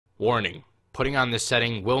Warning, putting on this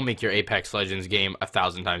setting will make your Apex Legends game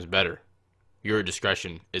 1,000 times better. Your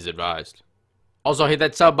discretion is advised. Also, hit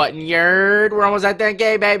that sub button, yerd. We're almost at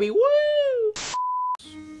 10K, baby. Woo!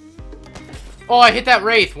 Oh, I hit that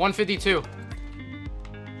Wraith, 152.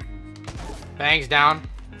 Bangs down.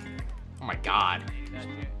 Oh my god.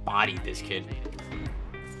 Bodied this kid.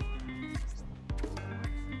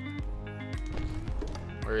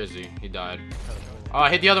 Where is he? He died. Oh,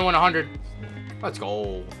 I hit the other one 100. Let's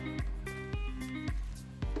go.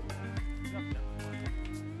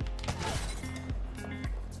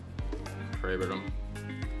 Favorite him.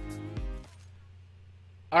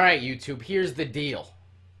 Alright, YouTube, here's the deal.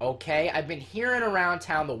 Okay, I've been hearing around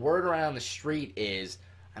town, the word around the street is,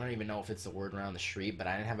 I don't even know if it's the word around the street, but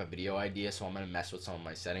I didn't have a video idea, so I'm going to mess with some of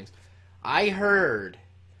my settings. I heard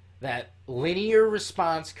that linear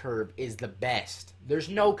response curve is the best. There's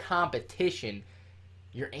no competition.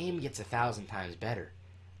 Your aim gets 1,000 times better.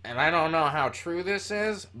 And I don't know how true this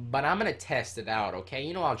is, but I'm going to test it out, okay?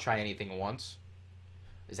 You know I'll try anything once.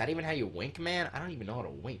 Is that even how you wink, man? I don't even know how to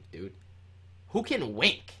wink, dude. Who can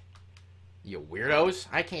wink? You weirdos?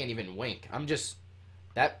 I can't even wink. I'm just...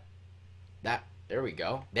 There we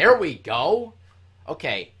go. There we go!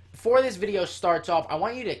 Okay, before this video starts off, I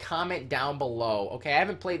want you to comment down below. Okay, I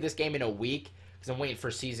haven't played this game in a week because I'm waiting for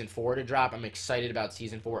Season 4 to drop. I'm excited about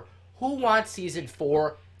Season 4. Who wants Season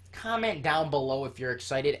 4? Comment down below if you're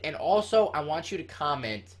excited. And also, I want you to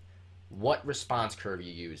comment what response curve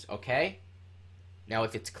you use, okay? Now,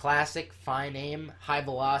 if it's classic, fine aim, high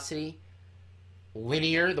velocity,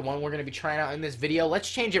 linear, the one we're going to be trying out in this video, let's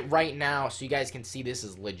change it right now so you guys can see this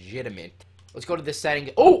is legitimate. Let's go to the setting.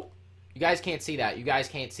 Oh! You guys can't see that. You guys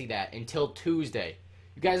can't see that until Tuesday.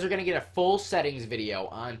 You guys are going to get a full settings video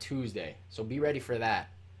on Tuesday, so be ready for that.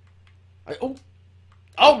 Oh!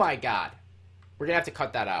 Oh my god! We're going to have to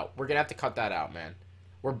cut that out. We're going to have to cut that out, man.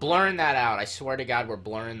 We're blurring that out. I swear to God, we're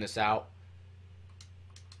blurring this out.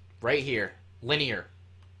 Right here. Linear.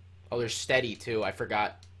 Oh, there's steady, too. I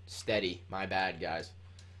forgot steady. My bad, guys.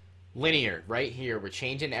 Linear. Right here. We're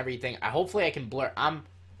changing everything. Hopefully I can blur. I'm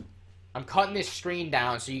cutting this screen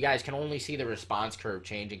down so you guys can only see the response curve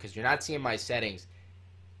changing because you're not seeing my settings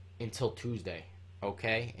until Tuesday.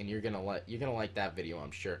 Okay? And you're gonna like that video,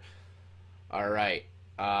 I'm sure. Alright.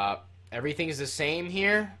 Everything is the same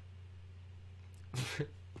here.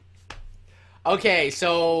 Okay,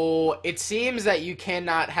 so it seems that you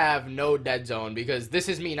cannot have no dead zone because this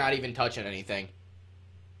is me not even touching anything.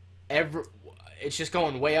 It's just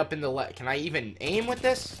going way up in the left. Can I even aim with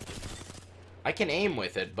this? I can aim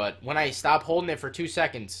with it, but when I stop holding it for 2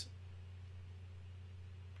 seconds,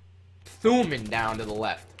 zooming down to the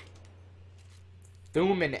left.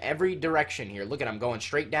 Zoom in every direction here. Look at, I'm going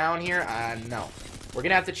straight down here. No. We're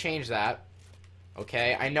gonna have to change that.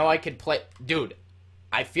 Okay, I know I could play. Dude,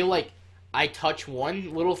 I feel like I touch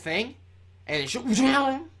one little thing, and shit's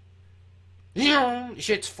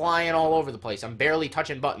flying all over the place. I'm barely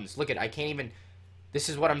touching buttons. Look at, I can't even. This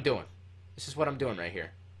is what I'm doing. This is what I'm doing right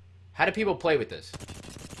here. How do people play with this?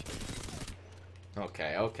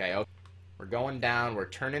 Okay, okay, okay. We're going down. We're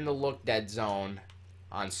turning the look dead zone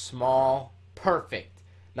on small. Perfect.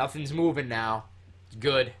 Nothing's moving now. It's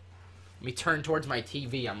good. Let me turn towards my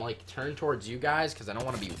TV. I'm like, turn towards you guys because I don't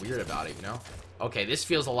want to be weird about it, you know? Okay, this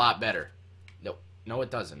feels a lot better. No, no,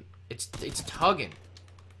 it doesn't. It's tugging.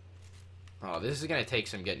 Oh, this is going to take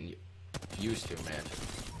some getting used to, man.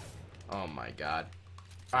 Oh, my God.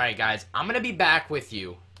 All right, guys. I'm going to be back with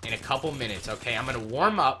you in a couple minutes, okay? I'm going to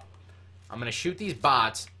warm up. I'm going to shoot these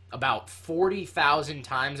bots about 40,000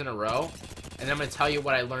 times in a row. And then I'm going to tell you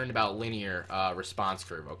what I learned about linear response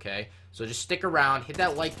curve, okay? So just stick around. Hit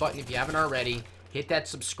that like button if you haven't already. Hit that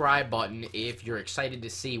subscribe button if you're excited to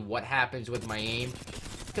see what happens with my aim.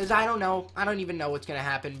 Because I don't know. I don't even know what's going to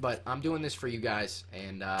happen. But I'm doing this for you guys.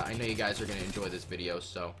 And I know you guys are going to enjoy this video.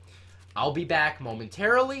 So I'll be back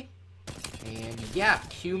momentarily. And yeah,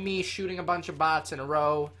 cue me shooting a bunch of bots in a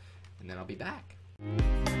row. And then I'll be back.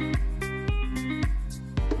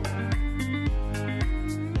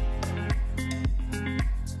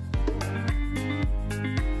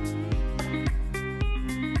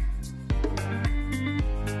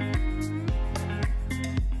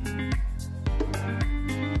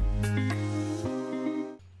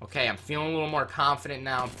 Okay, I'm feeling a little more confident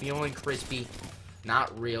now. I'm feeling crispy.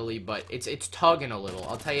 Not really, but it's tugging a little.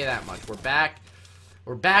 I'll tell you that much. We're back.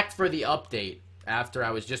 We're back for the update after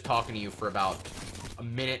I was just talking to you for about a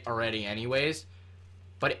minute already anyways.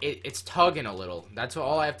 But it's tugging a little. That's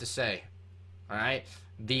all I have to say. Alright?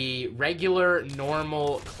 The regular,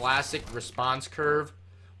 normal, classic response curve,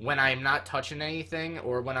 when I'm not touching anything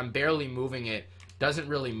or when I'm barely moving it, doesn't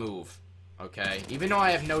really move. okay? Even though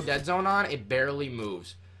I have no dead zone on, it barely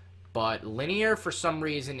moves. But linear, for some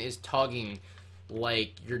reason, is tugging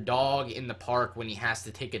like your dog in the park when he has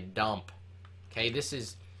to take a dump. Okay, this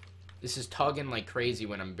is tugging like crazy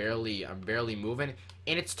when I'm barely moving.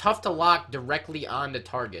 And it's tough to lock directly onto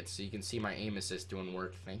targets. So you can see my aim assist doing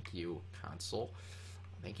work. Thank you, console.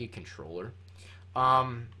 Thank you, controller.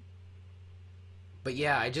 But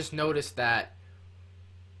yeah, I just noticed that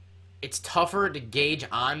it's tougher to gauge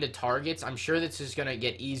onto targets. I'm sure this is going to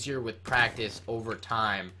get easier with practice over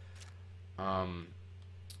time.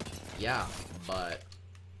 Yeah, but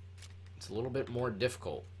it's a little bit more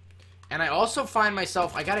difficult. And I also find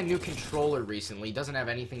myself, I got a new controller recently. It doesn't have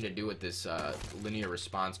anything to do with this linear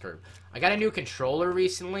response curve. I got a new controller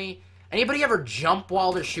recently. Anybody ever jump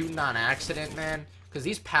while they're shooting on accident, man? Because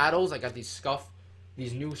these paddles, I got these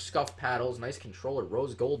new scuff paddles. Nice controller,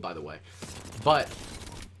 rose gold, by the way. But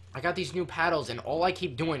I got these new paddles, and all I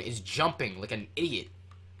keep doing is jumping like an idiot.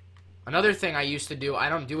 Another thing I used to do, I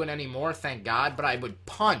don't do it anymore, thank God, but I would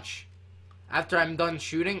punch after I'm done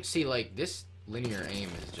shooting. See, like, this linear aim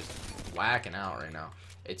is just whacking out right now.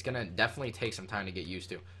 It's gonna definitely take some time to get used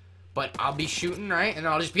to. But I'll be shooting, right? And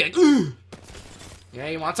I'll just be like, ooh! Yeah,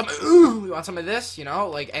 you want some, ooh! You want some of this? You know?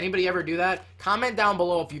 Like, anybody ever do that? Comment down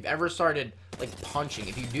below if you've ever started, like, punching.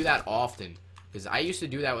 If you do that often. Because I used to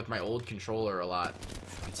do that with my old controller a lot.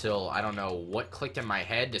 Until, I don't know what clicked in my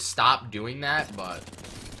head to stop doing that, but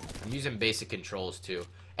I'm using basic controls too.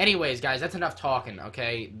 Anyways, guys, that's enough talking,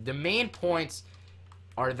 okay? The main points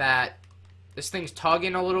are that this thing's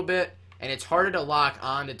tugging a little bit, and it's harder to lock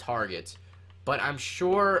onto targets. But I'm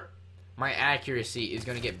sure my accuracy is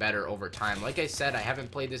going to get better over time. Like I said, I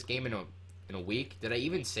haven't played this game in a week. Did I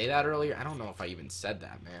even say that earlier? I don't know if I even said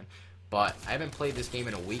that, man. But I haven't played this game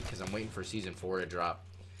in a week because I'm waiting for Season 4 to drop.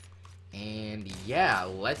 And yeah,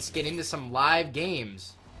 let's get into some live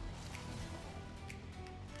games.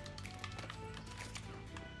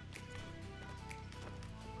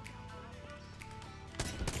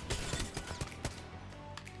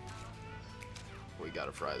 We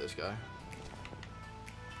gotta fry this guy.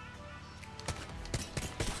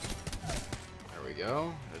 There we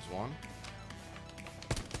go. There's one.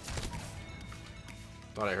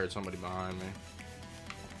 Thought I heard somebody behind me.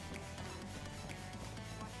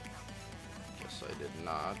 Guess I did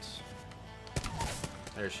not.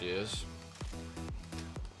 There she is.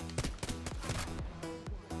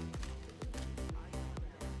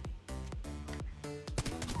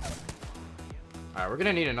 Alright, we're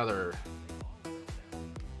gonna need another.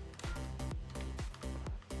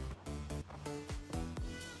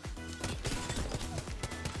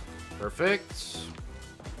 Perfect.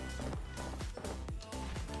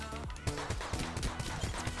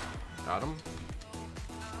 Got him.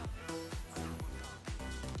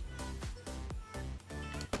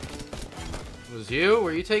 Was you?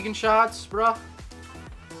 Were you taking shots, bruh?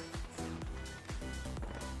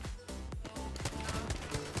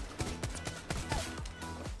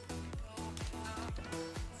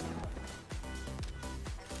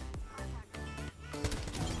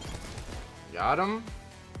 Got him.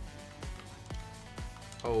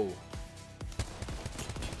 Oh.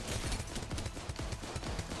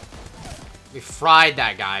 We fried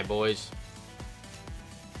that guy, boys.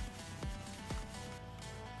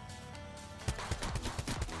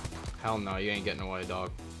 Hell no, you ain't getting away,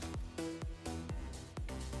 dog.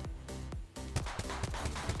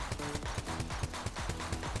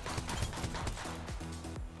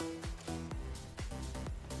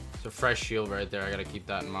 It's a fresh shield right there. I gotta keep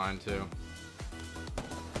that in mind, too.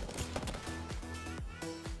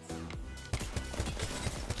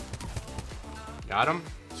 Got him.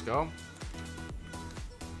 Let's go.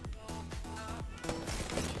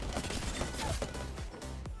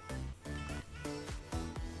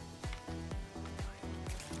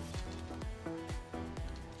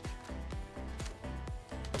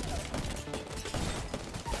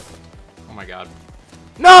 Oh my god.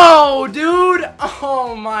 No, dude!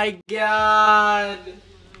 Oh my god!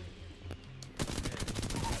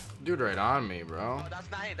 Dude, right on me, bro. Oh,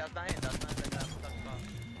 that's not him, that's not him, that's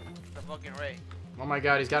the fucking Ray. Oh my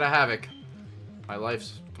god, he's got a havoc. My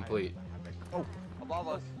life's complete. Oh, above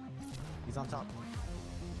us. He's on top.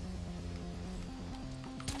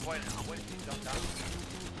 I'm waiting to jump down.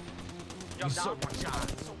 He's Jump so down. one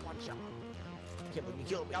shot. So one shot. Can't let me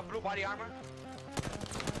kill me. Got blue body armor.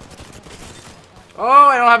 Oh,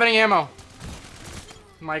 I don't have any ammo.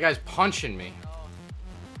 My guy's punching me.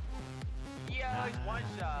 Yeah, it's one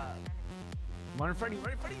shot. One in front of you,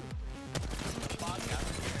 right in front of you.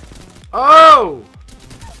 Oh!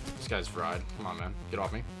 This guy's fried. Come on, man. Get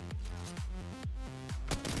off me.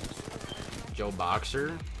 Joe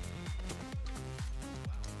Boxer.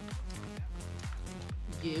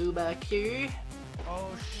 You back here? Oh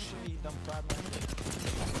shit, he done fried my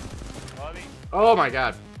shit. Bobby. Oh my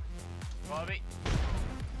god. Bobby.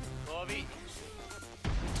 Bobby.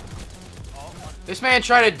 Oh, one. This man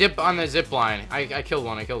tried to dip on the zip line. I killed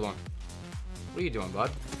one. I killed one. What are you doing,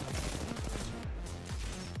 bud?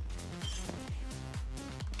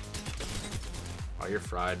 Oh, you're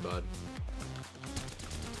fried, bud.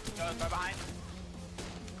 Go, go behind.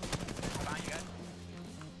 Behind you guys.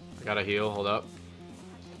 I gotta heal. Hold up.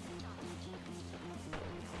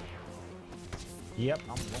 Yep, I'm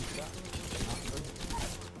one shot.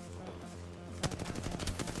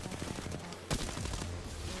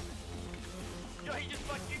 Yo, he just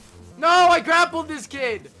fucked you. No, I grappled this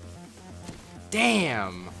kid.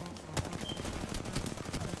 Damn.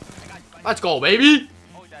 Let's go, baby.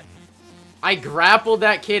 Oh, that. I grappled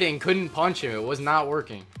that kid and couldn't punch him. It was not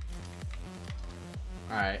working.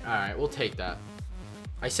 Alright, we'll take that.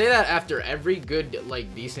 I say that after every good,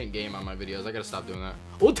 like, decent game on my videos. I gotta stop doing that.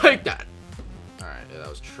 We'll take that. Alright, yeah, that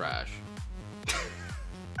was trash.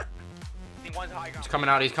 One's high ground. He's coming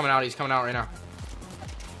out, he's coming out, he's coming out right now.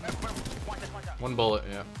 One shot. One bullet,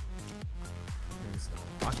 yeah. He's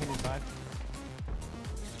walking inside.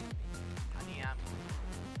 I need him.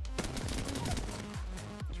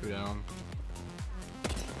 Two down.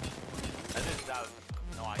 This is out.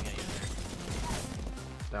 No, I get you.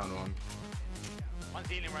 Down one. One's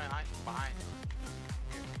healing right behind.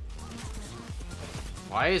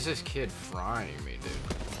 Why is this kid frying me, dude?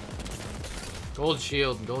 Gold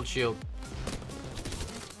shield, gold shield.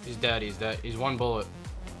 He's dead, he's dead. He's one bullet.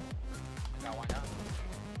 Got one down.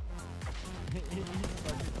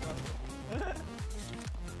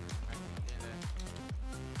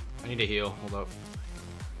 I need to heal. Hold up.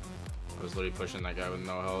 I was literally pushing that guy with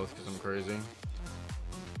no health because I'm crazy.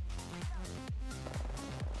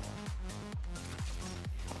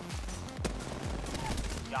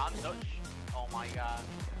 Yeah, I'm so. Oh my god.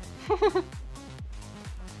 Fucking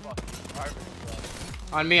garbage,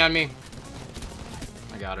 bro. On me, on me.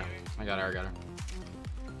 I got her. I got her, I got her.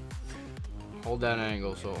 Hold that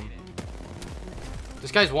angle, so.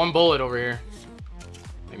 This guy's one bullet over here.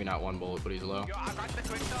 Maybe not one bullet, but he's low. Yo, I got the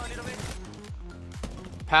quick though a little bit.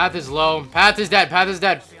 Path is low. Path is dead. Path is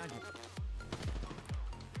dead. Behind you.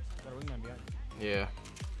 Got a wingman behind you. Yeah.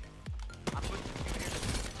 I'm pushing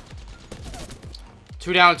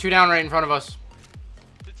you here. Two down right in front of us.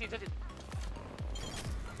 Two teams.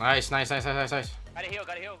 Nice. Gotta heal.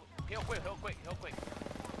 Heal quick.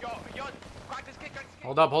 Yo, crack this kid.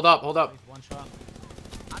 Hold up. He's one shot.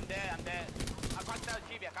 I'm dead. I cracked the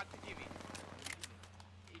GB.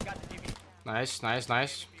 He got the GB. Nice.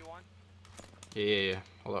 You won. Yeah.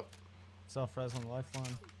 Hold up. Self-res on the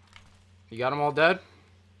lifeline. You got them all dead?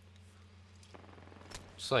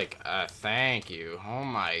 Just like, thank you. Oh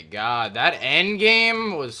my god. That end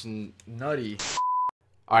game was nutty.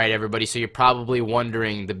 Alright, everybody. So you're probably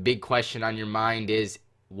wondering, the big question on your mind is,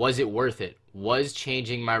 was it worth it? Was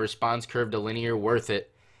changing my response curve to linear worth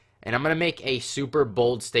it? And I'm going to make a super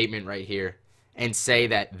bold statement right here and say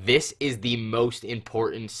that this is the most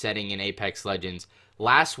important setting in Apex Legends.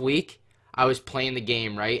 Last week, I was playing the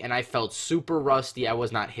game, right? And I felt super rusty. I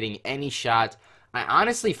was not hitting any shots. I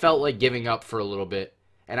honestly felt like giving up for a little bit.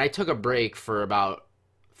 And I took a break for about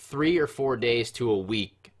 3 or 4 days to a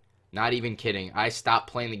week. Not even kidding. I stopped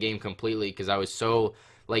playing the game completely because I was so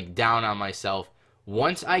like down on myself.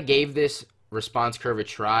 Once I gave this response curve a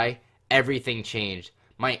try, everything changed.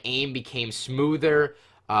 My aim became smoother.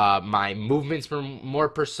 My movements were more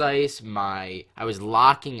precise. I was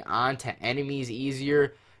locking on to enemies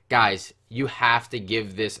easier. Guys, you have to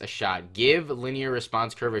give this a shot. Give linear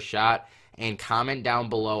response curve a shot and comment down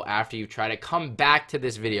below after you try to come back to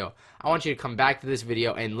this video. I want you to come back to this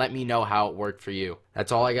video and let me know how it worked for you.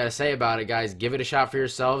 That's all I got to say about it, guys. Give it a shot for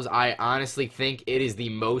yourselves. I honestly think it is the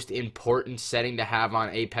most important setting to have on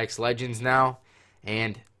Apex Legends now.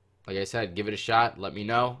 And like I said, give it a shot. Let me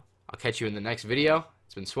know. I'll catch you in the next video.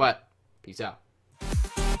 It's been Sweat. Peace out.